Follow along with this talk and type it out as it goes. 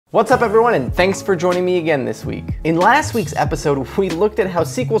What's up everyone, and thanks for joining me again this week. In last week's episode, we looked at how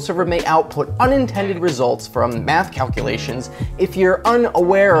SQL Server may output unintended results from math calculations if you're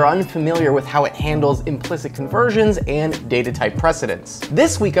unaware or unfamiliar with how it handles implicit conversions and data type precedence.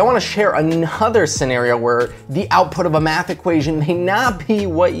 This week, I want to share another scenario where the output of a math equation may not be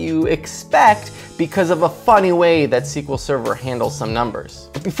what you expect because of a funny way that SQL Server handles some numbers.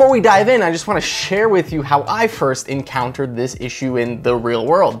 But before we dive in, I just want to share with you how I first encountered this issue in the real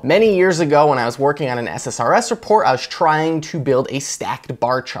world. Many years ago, when I was working on an SSRS report, I was trying to build a stacked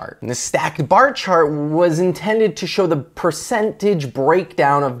bar chart. And the stacked bar chart was intended to show the percentage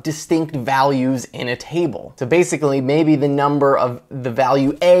breakdown of distinct values in a table. So basically, maybe the number of the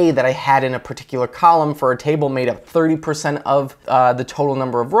value A that I had in a particular column for a table made up 30% of the total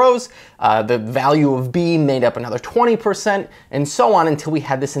number of rows. The value of B made up another 20%, and so on until we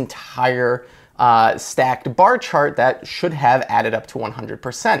had this entire stacked bar chart that should have added up to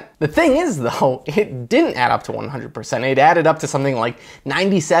 100%. The thing is though, it didn't add up to 100%. It added up to something like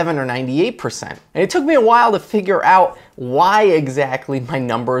 97 or 98%. And it took me a while to figure out why exactly my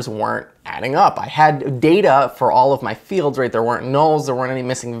numbers weren't adding up. I had data for all of my fields, right? There weren't nulls, there weren't any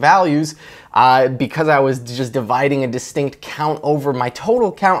missing values. Because I was just dividing a distinct count over my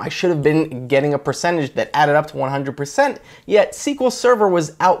total count, I should have been getting a percentage that added up to 100%, yet SQL Server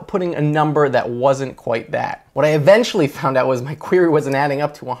was outputting a number that wasn't quite that. What I eventually found out was my query wasn't adding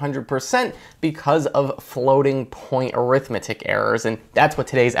up to 100% because of floating point arithmetic errors, and that's what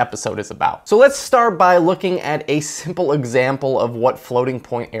today's episode is about. So let's start by looking at a simple example of what floating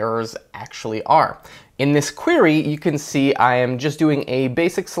point errors actually are. In this query, you can see I am just doing a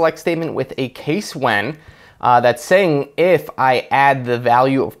basic select statement with a case when that's saying if I add the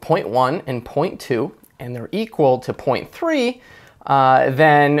value of 0.1 and 0.2 and they're equal to 0.3,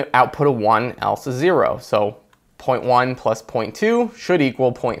 then output a 1, else a 0. So 0.1 plus 0.2 should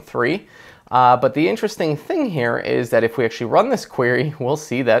equal 0.3. But the interesting thing here is that if we actually run this query, we'll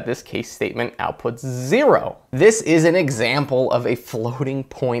see that this case statement outputs 0. This is an example of a floating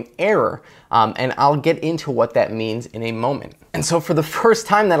point error, and I'll get into what that means in a moment. And so for the first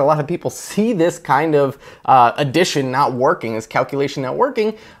time that a lot of people see this kind of addition not working, this calculation not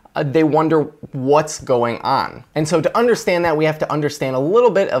working, they wonder what's going on. And so to understand that, we have to understand a little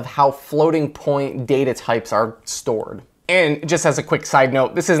bit of how floating point data types are stored. And just as a quick side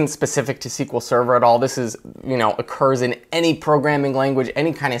note, this isn't specific to SQL Server at all. This is, occurs in any programming language,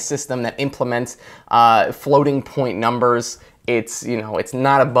 any kind of system that implements floating point numbers. It's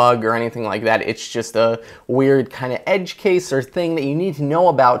not a bug or anything like that. It's just a weird kind of edge case or thing that you need to know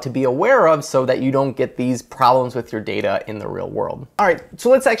about to be aware of so that you don't get these problems with your data in the real world. All right, so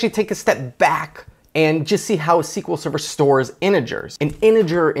let's actually take a step back and just see how SQL Server stores integers. An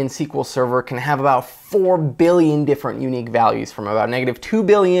integer in SQL Server can have about 4 billion different unique values, from about -2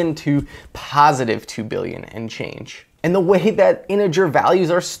 billion to +2 billion and change. And the way that integer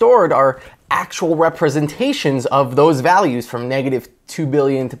values are stored are actual representations of those values from -2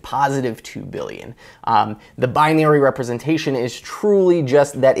 billion to +2 billion. The binary representation is truly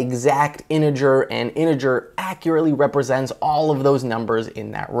just that exact integer, and integer accurately represents all of those numbers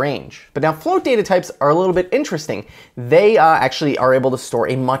in that range. But now float data types are a little bit interesting. They actually are able to store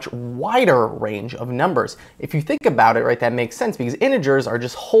a much wider range of numbers. If you think about it, right, that makes sense because integers are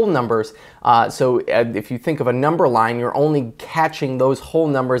just whole numbers. So if you think of a number line, you're only catching those whole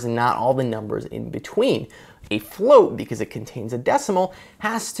numbers and not all the numbers in between. A float, because it contains a decimal,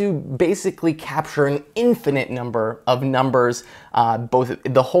 has to basically capture an infinite number of numbers, both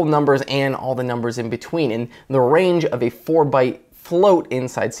the whole numbers and all the numbers in between. And the range of a 4-byte float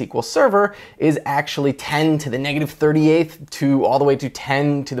inside SQL Server is actually 10 to the -38th to all the way to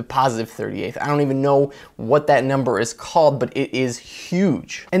 10 to the +38th. I don't even know what that number is called, but it is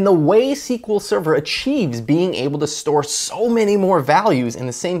huge. And the way SQL Server achieves being able to store so many more values in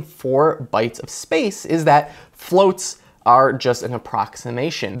the same 4 bytes of space is that floats are just an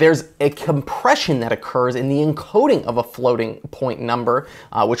approximation. There's a compression that occurs in the encoding of a floating point number,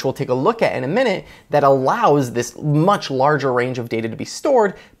 which we'll take a look at in a minute, that allows this much larger range of data to be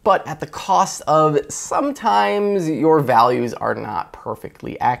stored, but at the cost of sometimes your values are not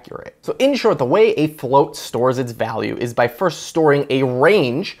perfectly accurate. So in short, the way a float stores its value is by first storing a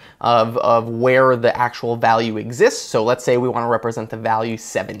range of where the actual value exists. So let's say we want to represent the value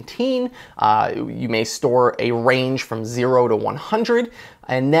 17. You may store a range from 0 to 100.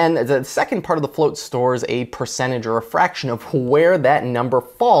 And then the second part of the float stores a percentage or a fraction of where that number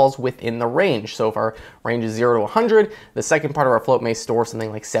falls within the range. So if our range is 0 to 100, the second part of our float may store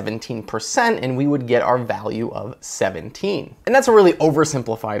something like 17%, and we would get our value of 17. And that's a really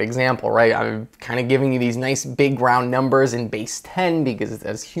oversimplified example, right? I'm kind of giving you these nice big round numbers in base 10 because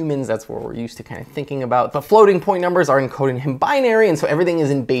as humans, that's what we're used to kind of thinking about. But floating point numbers are encoded in binary, and so everything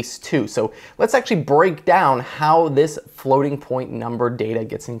is in base 2. So let's actually break down how this floating point number data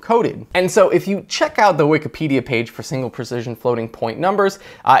gets encoded. And so if you check out the Wikipedia page for single precision floating point numbers,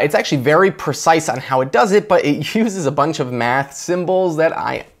 it's actually very precise on how it does it, but it uses a bunch of math symbols that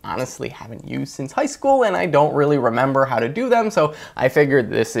I honestly haven't used since high school, and I don't really remember how to do them, so I figured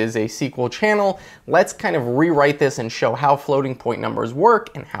this is a SQL channel. Let's kind of rewrite this and show how floating point numbers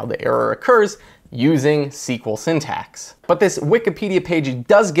work and how the error occurs using SQL syntax. But this Wikipedia page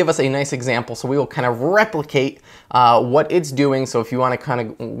does give us a nice example, so we will kind of replicate what it's doing. So if you want to kind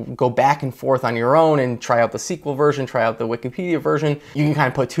of go back and forth on your own and try out the SQL version, try out the Wikipedia version, you can kind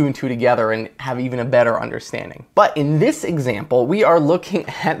of put 2 and 2 together and have even a better understanding. But in this example, we are looking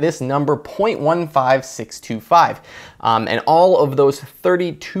at this number 0.15625. And all of those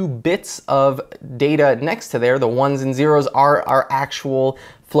 32 bits of data next to there, the ones and zeros, are our actual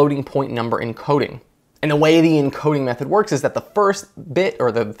floating point number encoding. And the way the encoding method works is that the first bit,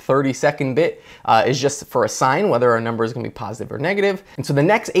 or the 32nd bit, is just for a sign, whether our number is going to be positive or negative. And so the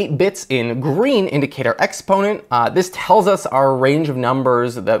next 8 bits in green indicate our exponent. This tells us our range of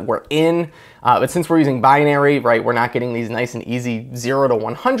numbers that we're in. But since we're using binary, right, we're not getting these nice and easy 0 to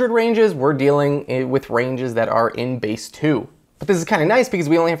 100 ranges. We're dealing with ranges that are in base 2. But this is kind of nice because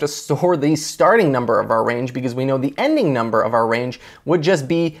we only have to store the starting number of our range because we know the ending number of our range would just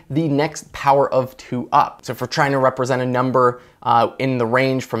be the next power of 2 up. So if we're trying to represent a number in the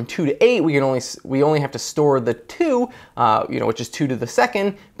range from 2 to 8, we only have to store the 2, which is 2 to the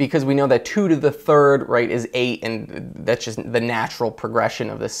second, because we know that 2 to the third, right, is 8, and that's just the natural progression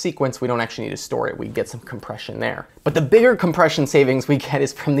of the sequence. We don't actually need to store it. We get some compression there. But the bigger compression savings we get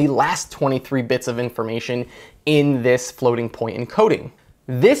is from the last 23 bits of information in this floating point encoding.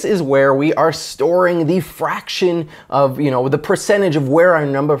 This is where we are storing the fraction of, the percentage of where our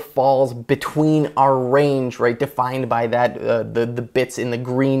number falls between our range, right, defined by that, the bits in the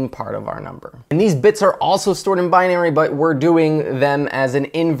green part of our number. And these bits are also stored in binary, but we're doing them as an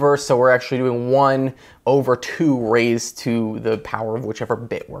inverse, so we're actually doing 1 over 2 raised to the power of whichever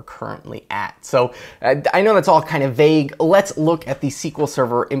bit we're currently at. So I know that's all kind of vague. Let's look at the SQL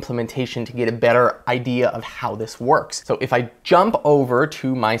Server implementation to get a better idea of how this works. So if I jump over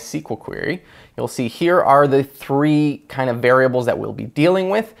to my SQL query, you'll see here are the 3 kind of variables that we'll be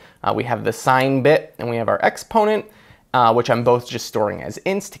dealing with. We have the sign bit and we have our exponent, which I'm both just storing as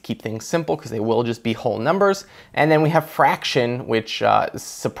ints to keep things simple because they will just be whole numbers. And then we have fraction, which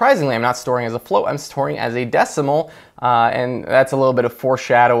surprisingly I'm not storing as a float, I'm storing as a decimal. And that's a little bit of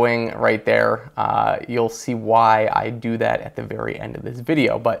foreshadowing right there. You'll see why I do that at the very end of this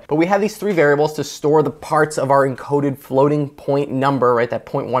video. But we have these 3 variables to store the parts of our encoded floating point number, right, that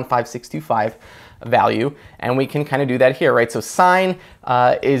 0.15625. value, and we can kind of do that here, right? So sign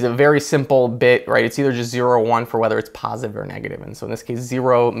is a very simple bit, right? It's either just 0 or 1 for whether it's positive or negative. And so in this case,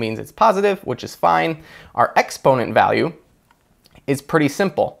 0 means it's positive, which is fine. Our exponent value is pretty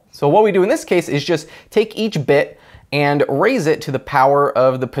simple. So what we do in this case is just take each bit and raise it to the power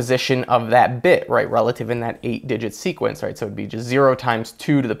of the position of that bit, right, relative in that 8-digit sequence, right? So it'd be just 0 times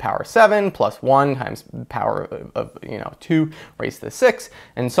 2 to the power 7 plus 1 times the power of 2 raised to the 6,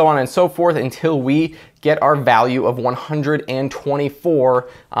 and so on and so forth until we get our value of 124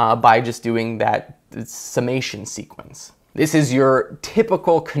 by just doing that summation sequence. This is your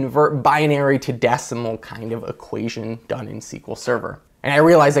typical convert binary to decimal kind of equation done in SQL Server. And I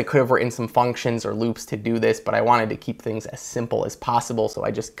realized I could have written some functions or loops to do this, but I wanted to keep things as simple as possible, so I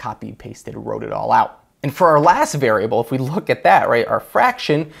just copied, pasted, wrote it all out. And for our last variable, if we look at that, right, our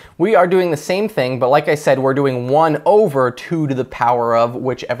fraction, we are doing the same thing, but like I said, we're doing 1 over 2 to the power of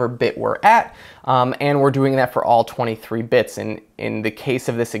whichever bit we're at, and we're doing that for all 23 bits. And in the case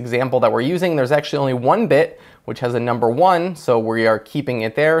of this example that we're using, there's actually only 1 bit, which has a number 1, so we are keeping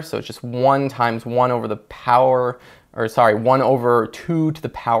it there, so it's just 1 times 1 over the power, 1 over 2 to the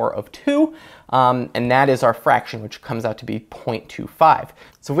power of 2, and that is our fraction, which comes out to be 0.25.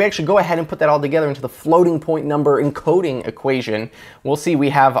 So if we actually go ahead and put that all together into the floating point number encoding equation, we'll see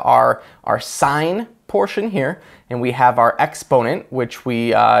we have our sign portion here, and we have our exponent, which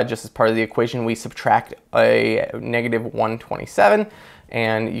we, just as part of the equation, we subtract a negative 127.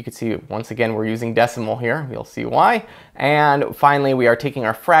 And you can see, once again, we're using decimal here. You'll see why. And finally, we are taking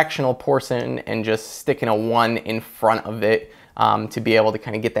our fractional portion and just sticking a 1 in front of it to be able to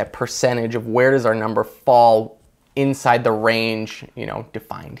kind of get that percentage of where does our number fall inside the range,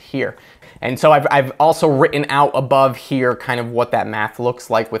 defined here. And so I've also written out above here kind of what that math looks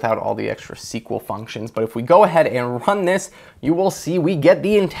like without all the extra SQL functions. But if we go ahead and run this, you will see we get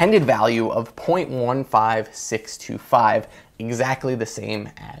the intended value of 0.15625, exactly the same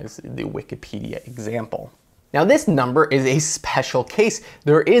as the Wikipedia example. Now this number is a special case.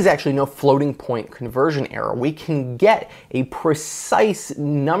 There is actually no floating point conversion error. We can get a precise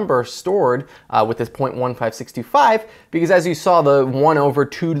number stored with this 0.15625 because as you saw, the 1 over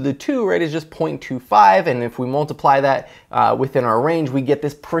 2 to the 2, right, is just 0.25. And if we multiply that within our range, we get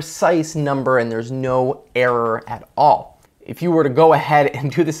this precise number and there's no error at all. If you were to go ahead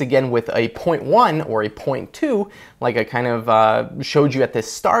and do this again with a 0.1 or a 0.2, like I kind of showed you at the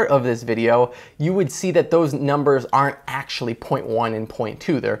start of this video, you would see that those numbers aren't actually 0.1 and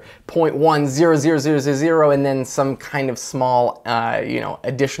 0.2. They're 0.10000 and then some kind of small,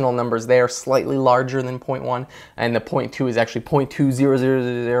 additional numbers there, slightly larger than 0.1, and the 0.2 is actually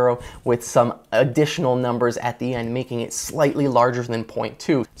 0.20000 with some additional numbers at the end, making it slightly larger than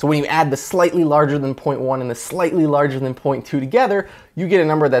 0.2. So when you add the slightly larger than 0.1 and the slightly larger than 0.2 together, you get a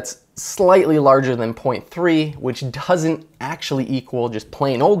number that's slightly larger than 0.3, which doesn't actually equal just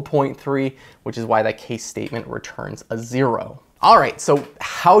plain old 0.3, which is why that case statement returns a 0. All right, so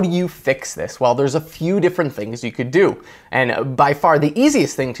how do you fix this? Well, there's a few different things you could do. And by far the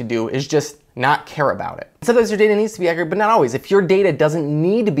easiest thing to do is just not care about it. Sometimes your data needs to be accurate, but not always. If your data doesn't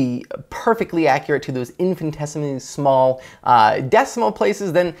need to be perfectly accurate to those infinitesimally small decimal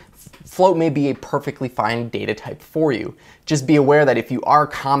places, then float may be a perfectly fine data type for you. Just be aware that if you are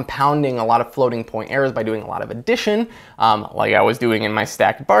compounding a lot of floating point errors by doing a lot of addition, like I was doing in my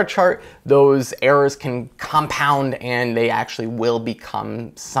stacked bar chart, those errors can compound and they actually will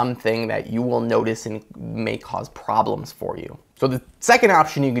become something that you will notice and may cause problems for you. So the second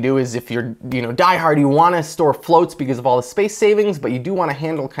option you can do is if you're, diehard, you want to store floats because of all the space savings, but you do want to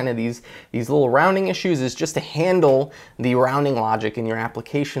handle kind of these little rounding issues, is just to handle the rounding logic in your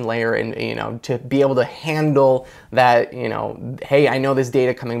application layer and, to be able to handle that, hey, I know this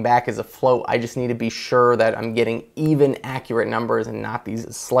data coming back as a float. I just need to be sure that I'm getting even accurate numbers and not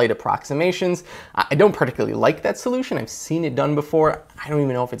these slight approximations. I don't particularly like that solution. I've seen it done before. I don't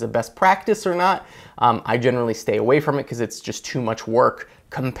even know if it's a best practice or not. I generally stay away from it because it's just too much work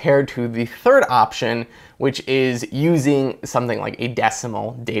compared to the third option, which is using something like a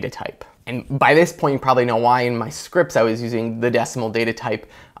decimal data type. And by this point, you probably know why in my scripts I was using the decimal data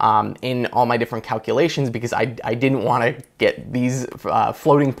type in all my different calculations, because I didn't want to get these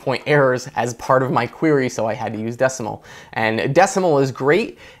floating point errors as part of my query, so I had to use decimal. And decimal is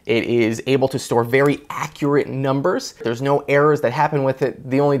great. It is able to store very accurate numbers. There's no errors that happen with it.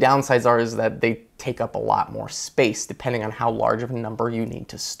 The only downsides is that they take up a lot more space depending on how large of a number you need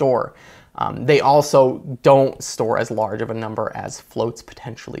to store. They also don't store as large of a number as floats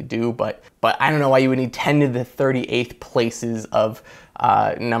potentially do, but I don't know why you would need 10 to the 38th places of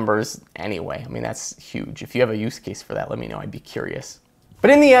numbers anyway. I mean, that's huge. If you have a use case for that, let me know. I'd be curious. But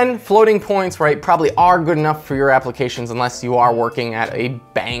in the end, floating points, right, probably are good enough for your applications unless you are working at a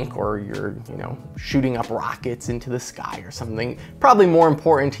bank or you're, shooting up rockets into the sky or something. Probably more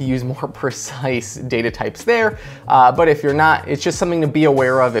important to use more precise data types there. But if you're not, it's just something to be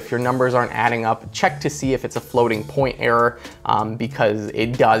aware of. If your numbers aren't adding up, check to see if it's a floating point error because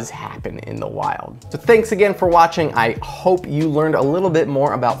it does happen in the wild. So thanks again for watching. I hope you learned a little bit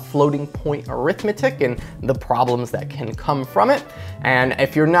more about floating point arithmetic and the problems that can come from it. And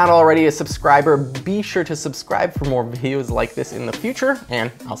if you're not already a subscriber, be sure to subscribe for more videos like this in the future,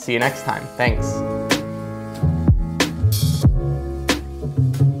 and I'll see you next time. Thanks.